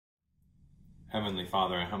Heavenly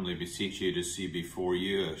Father, I humbly beseech you to see before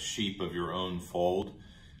you a sheep of your own fold,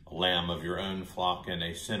 a lamb of your own flock, and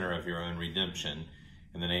a sinner of your own redemption.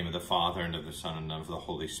 In the name of the Father, and of the Son, and of the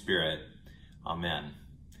Holy Spirit. Amen.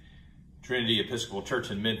 Trinity Episcopal Church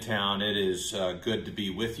in Midtown, it is good to be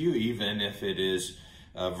with you, even if it is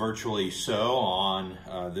virtually so on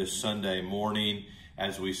this Sunday morning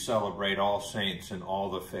as we celebrate all saints and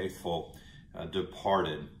all the faithful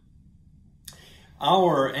departed.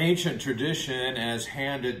 Our ancient tradition, as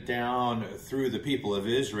handed down through the people of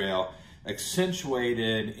Israel,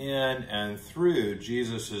 accentuated in and through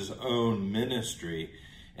Jesus' own ministry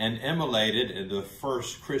and emulated in the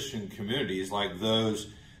first Christian communities like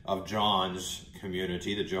those of John's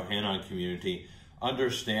community, the Johannine community,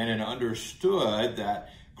 understand and understood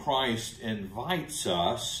that Christ invites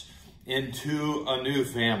us into a new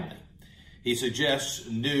family. He suggests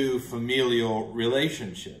new familial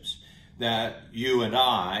relationships, that you and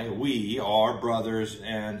I, we are brothers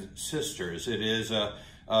and sisters. It is a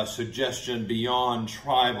suggestion beyond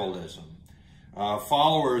tribalism.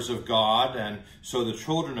 Followers of God, and so the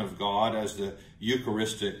children of God, as the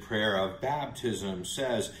Eucharistic prayer of baptism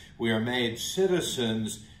says, we are made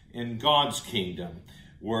citizens in God's kingdom.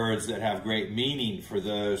 Words that have great meaning for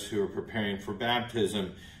those who are preparing for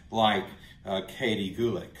baptism, like Katie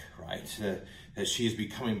Gulick, right? That she's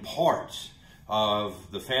becoming part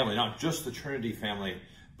of the family, not just the Trinity family,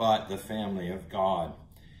 but the family of God.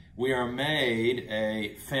 We are made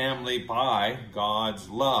a family by God's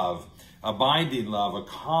love, a binding love, a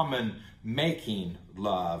common making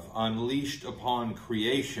love, unleashed upon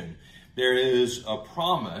creation. There is a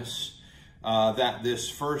promise that this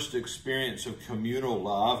first experience of communal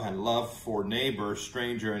love and love for neighbor,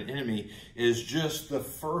 stranger, and enemy is just the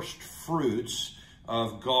first fruits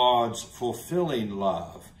of God's fulfilling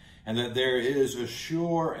love, and that there is a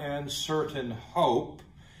sure and certain hope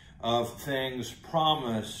of things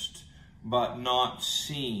promised but not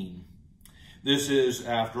seen. This is,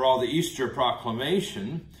 after all, the Easter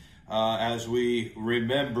proclamation, as we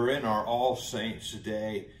remember in our All Saints'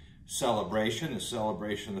 Day celebration, the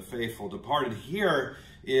celebration of the faithful departed. Here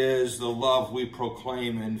is the love we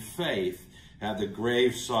proclaim in faith at the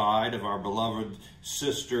graveside of our beloved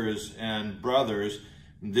sisters and brothers.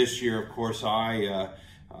 This year, of course, I,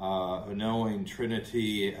 knowing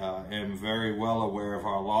Trinity, am very well aware of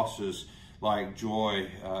our losses like Joy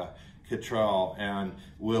Kittrell and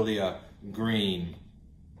Willia Green,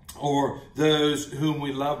 or those whom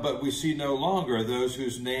we love but we see no longer, those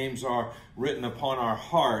whose names are written upon our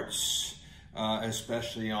hearts,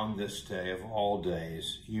 especially on this day of all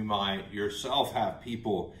days. You might yourself have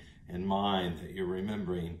people in mind that you're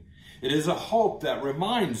remembering. It is a hope that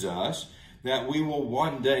reminds us that we will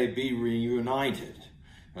one day be reunited.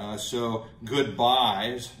 So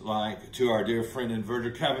goodbyes, like to our dear friend and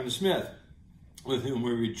Virgil Kevin Smith, with whom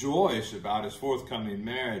we rejoice about his forthcoming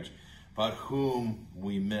marriage, but whom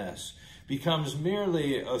we miss, becomes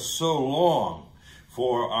merely a so long,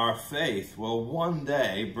 for our faith will one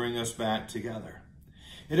day bring us back together.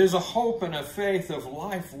 It is a hope and a faith of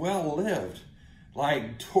life well lived,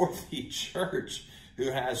 like Dorothy Church,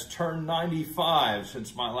 who has turned 95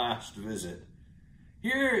 since my last visit.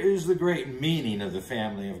 Here is the great meaning of the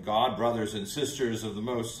family of God, brothers and sisters of the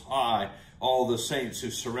Most High, all the saints who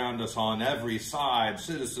surround us on every side,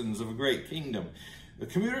 citizens of a great kingdom. The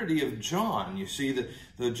community of John, you see,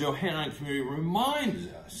 the Johannine community reminds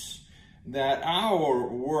us that our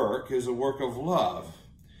work is a work of love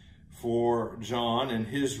for John and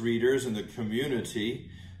his readers and the community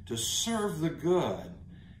to serve the good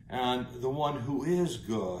and the one who is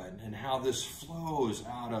good, and how this flows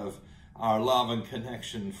out of our love and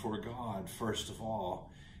connection for God, first of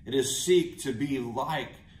all. It is seek to be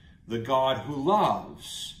like the God who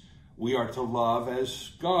loves. We are to love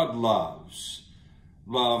as God loves.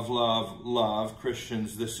 Love, love, love.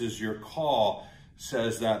 Christians, this is your call,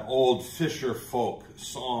 says that old fisher folk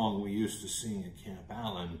song we used to sing at Camp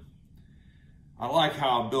Allen. I like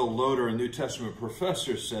how Bill Loader, a New Testament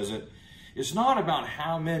professor, says it. It's not about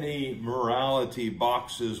how many morality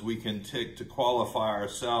boxes we can tick to qualify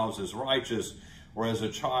ourselves as righteous or as a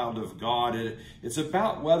child of God. It's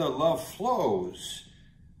about whether love flows.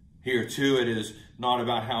 Here, too, it is not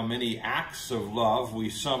about how many acts of love we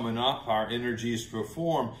summon up our energies to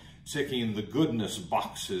perform, ticking the goodness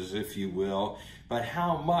boxes, if you will, but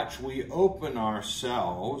how much we open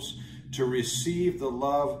ourselves to receive the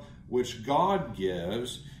love which God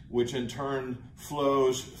gives, which in turn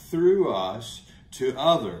flows through us to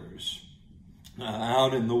others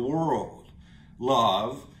out in the world.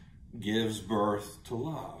 Love gives birth to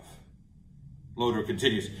love. Loader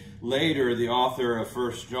continues, later the author of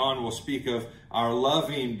 1 John will speak of are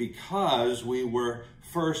loving because we were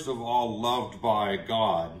first of all loved by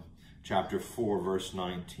God. Chapter 4, verse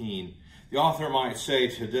 19. The author might say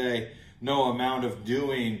today, no amount of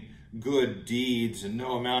doing good deeds and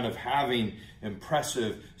no amount of having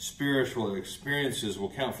impressive spiritual experiences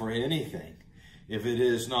will count for anything if it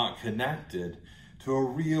is not connected to a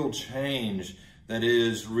real change that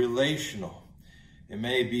is relational. It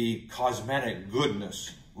may be cosmetic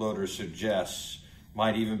goodness, Loder suggests,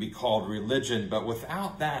 might even be called religion, but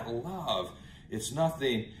without that love, it's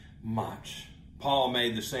nothing much. Paul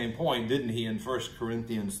made the same point, didn't he, in 1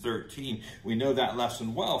 Corinthians 13? We know that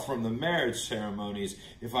lesson well from the marriage ceremonies.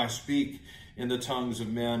 If I speak in the tongues of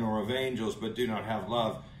men or of angels, but do not have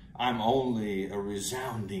love, I'm only a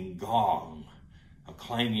resounding gong, a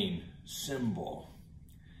clanging cymbal.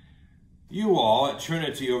 You all at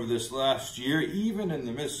Trinity over this last year, even in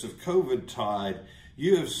the midst of COVID tide,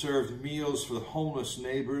 you have served meals for the homeless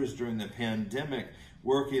neighbors during the pandemic,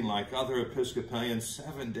 working like other Episcopalians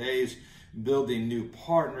 7 days, building new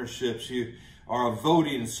partnerships. You are a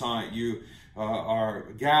voting site. You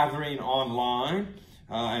are gathering online,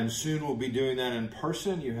 and soon we'll be doing that in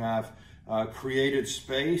person. You have created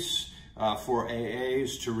space for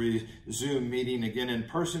AAs to resume meeting again in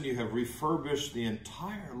person. You have refurbished the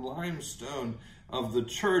entire limestone of the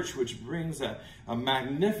church, which brings a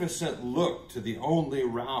magnificent look to the only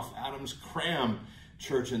Ralph Adams Cram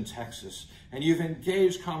church in Texas. And you've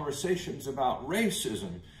engaged conversations about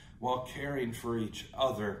racism while caring for each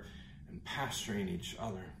other and pastoring each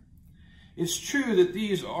other. It's true that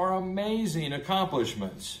these are amazing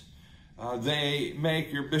accomplishments. They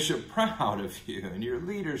make your bishop proud of you and your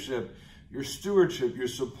leadership, your stewardship, your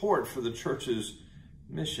support for the church's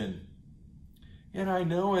mission. Yet I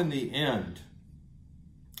know in the end,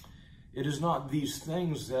 it is not these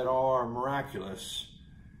things that are miraculous,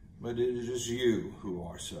 but it is you who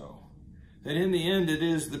are so. That in the end, it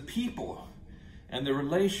is the people and the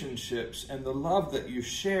relationships and the love that you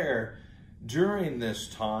share during this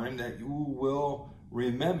time that you will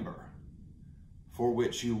remember, for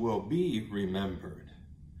which you will be remembered.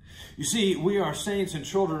 You see, we are saints and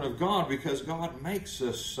children of God because God makes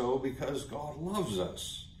us so, because God loves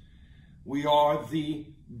us. We are the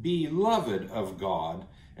beloved of God,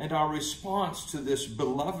 and our response to this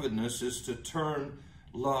belovedness is to turn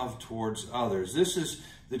love towards others. This is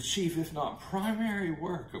the chief, if not primary,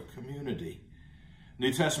 work of community.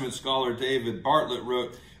 New Testament scholar David Bartlett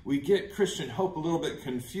wrote, "We get Christian hope a little bit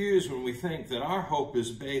confused when we think that our hope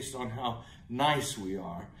is based on how nice we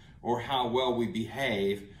are, or how well we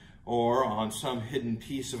behave, or on some hidden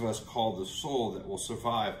piece of us called the soul that will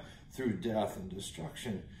survive through death and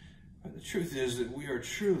destruction. But the truth is that we are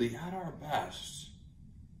truly at our best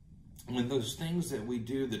when those things that we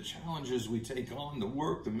do, the challenges we take on, the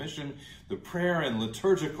work, the mission, the prayer and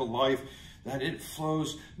liturgical life, that it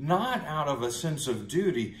flows not out of a sense of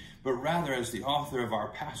duty, but rather, as the author of our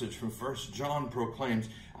passage from 1 John proclaims,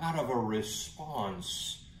 out of a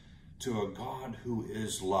response to a God who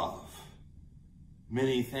is love.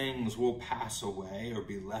 Many things will pass away or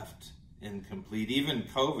be left incomplete. Even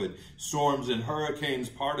COVID, storms and hurricanes,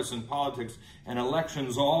 partisan politics, and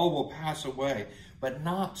elections all will pass away. But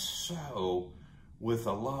not so with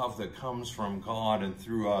the love that comes from God and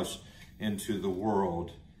through us into the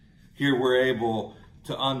world. Here we're able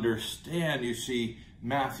to understand, you see,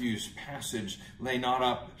 Matthew's passage, lay not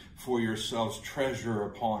up for yourselves treasure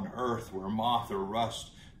upon earth where moth or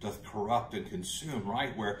rust doth corrupt and consume,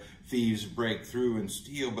 right? Where thieves break through and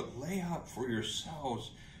steal, but lay up for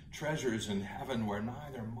yourselves treasures in heaven where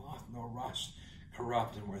neither moth nor rust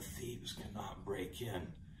corrupt and where thieves cannot break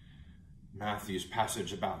in. Matthew's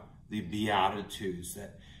passage about the Beatitudes,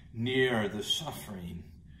 that near the suffering,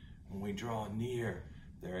 when we draw near,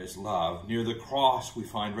 there is love. Near the cross, we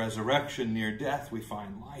find resurrection. Near death, we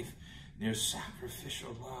find life. Near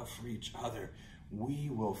sacrificial love for each other, we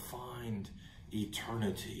will find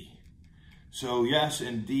eternity. So yes,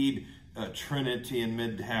 indeed, Trinity in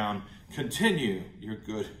Midtown, continue your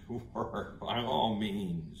good work by all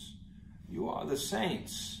means. You are the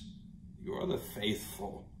saints. You are the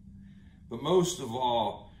faithful. But most of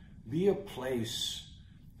all, be a place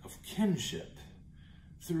of kinship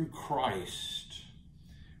through Christ,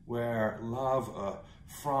 where love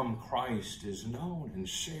from Christ is known and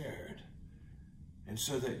shared, and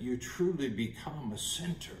so that you truly become a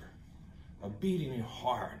center, a beating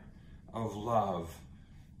heart of love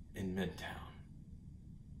in Midtown.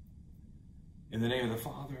 In the name of the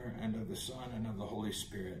Father, and of the Son, and of the Holy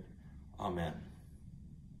Spirit, amen.